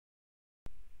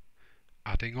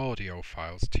adding audio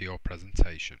files to your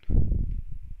presentation.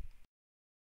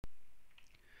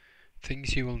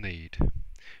 Things you will need.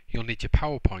 You'll need your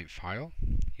PowerPoint file,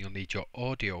 you'll need your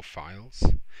audio files,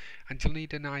 and you'll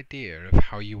need an idea of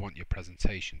how you want your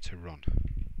presentation to run.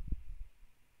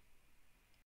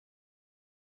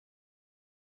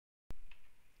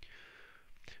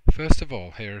 First of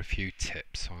all, here are a few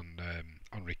tips on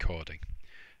recording.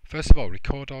 First of all,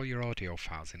 record all your audio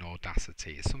files in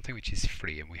Audacity. It's something which is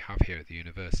free and we have here at the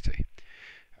university.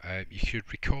 You should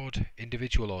record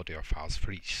individual audio files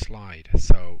for each slide,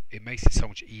 so it makes it so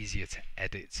much easier to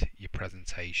edit your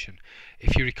presentation.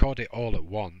 If you record it all at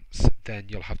once, then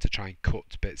you'll have to try and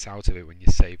cut bits out of it when you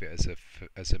save it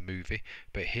as a movie.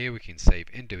 But here we can save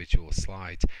individual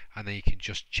slides, and then you can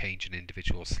just change an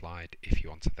individual slide if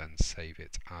you want to then save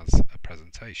it as a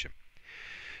presentation.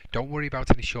 Don't worry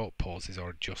about any short pauses or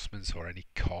adjustments or any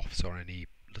coughs or any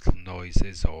little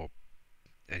noises or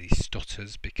any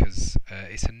stutters, because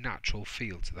it's a natural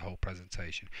feel to the whole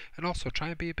presentation. And also try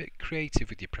and be a bit creative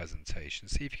with your presentation.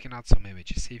 See if you can add some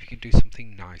images, see if you can do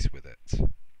something nice with it.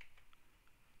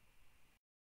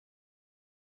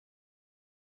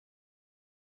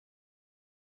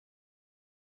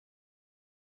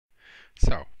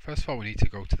 So first of all, we need to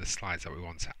go to the slides that we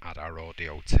want to add our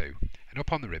audio to, and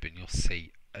up on the ribbon you'll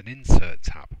see an Insert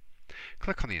tab.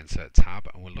 Click on the Insert tab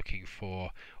and we're looking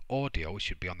for audio, which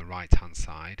should be on the right hand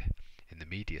side in the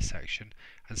media section,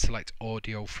 and select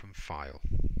audio from file.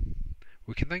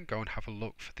 We can then go and have a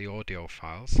look for the audio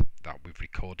files that we've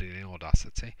recorded in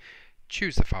Audacity,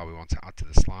 choose the file we want to add to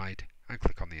the slide and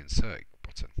click on the Insert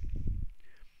button.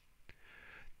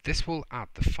 This will add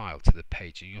the file to the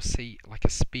page and you'll see like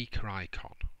a speaker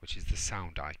icon, which is the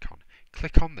sound icon.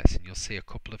 Click on this and you'll see a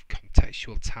couple of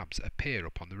contextual tabs appear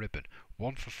up on the ribbon,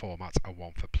 one for format and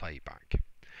one for playback.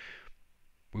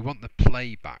 We want the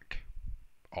playback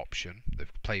option, the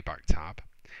playback tab,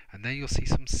 and then you'll see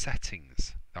some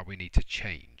settings that we need to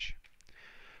change.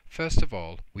 First of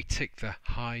all, we tick the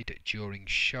hide during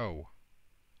show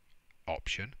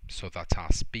option so that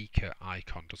our speaker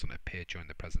icon doesn't appear during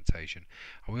the presentation,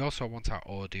 and we also want our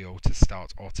audio to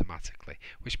start automatically,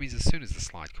 which means as soon as the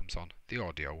slide comes on, the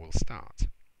audio will start.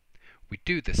 We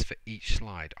do this for each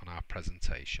slide on our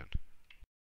presentation.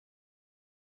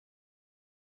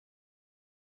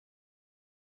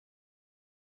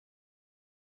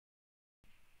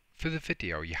 For the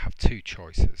video you have two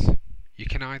choices. You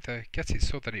can either get it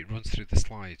so that it runs through the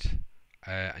slide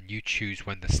and you choose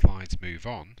when the slides move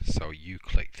on, so you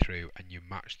click through and you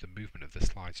match the movement of the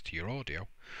slides to your audio,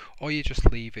 or you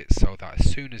just leave it so that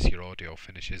as soon as your audio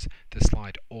finishes, the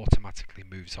slide automatically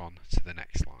moves on to the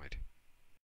next slide.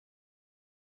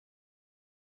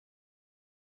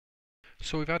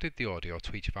 So we've added the audio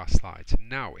to each of our slides.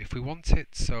 Now if we want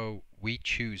it so we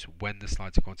choose when the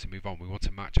slides are going to move on, we want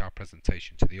to match our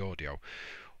presentation to the audio,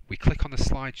 we click on the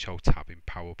slideshow tab in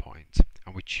PowerPoint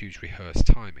and we choose rehearse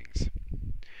timings.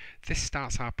 This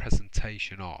starts our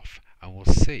presentation off and we'll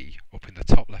see up in the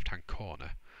top left hand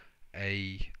corner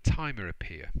a timer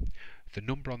appear. The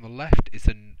number on the left is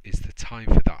the time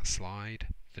for that slide.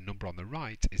 The number on the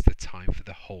right is the time for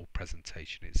the whole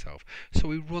presentation itself. So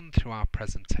we run through our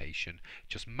presentation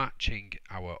just matching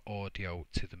our audio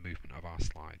to the movement of our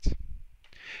slides.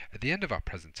 At the end of our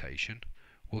presentation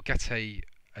we'll get a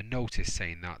notice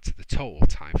saying that the total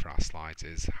time for our slides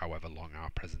is however long our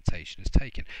presentation has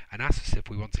taken, and asks us if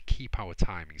we want to keep our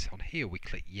timings. On here we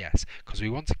click yes because we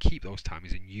want to keep those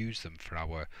timings and use them for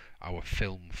our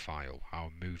film file, our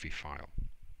movie file.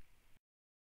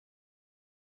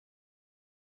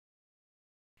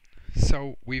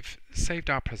 So we've saved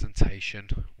our presentation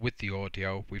with the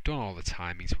audio, we've done all the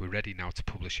timings, we're ready now to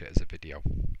publish it as a video.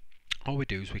 All we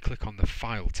do is we click on the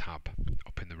File tab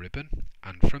up in the ribbon,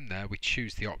 and from there we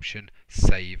choose the option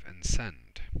Save and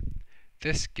Send.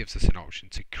 This gives us an option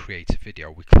to create a video.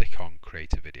 We click on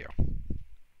Create a Video.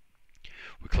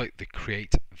 We click the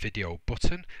Create Video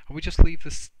button and we just leave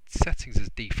the settings as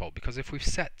default, because if we've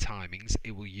set timings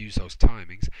it will use those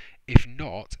timings. If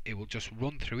not, it will just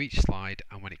run through each slide,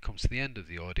 and when it comes to the end of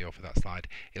the audio for that slide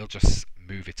it'll just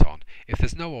move it on. If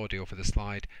there's no audio for the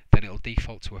slide, then it'll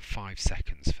default to a 5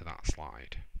 seconds for that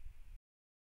slide.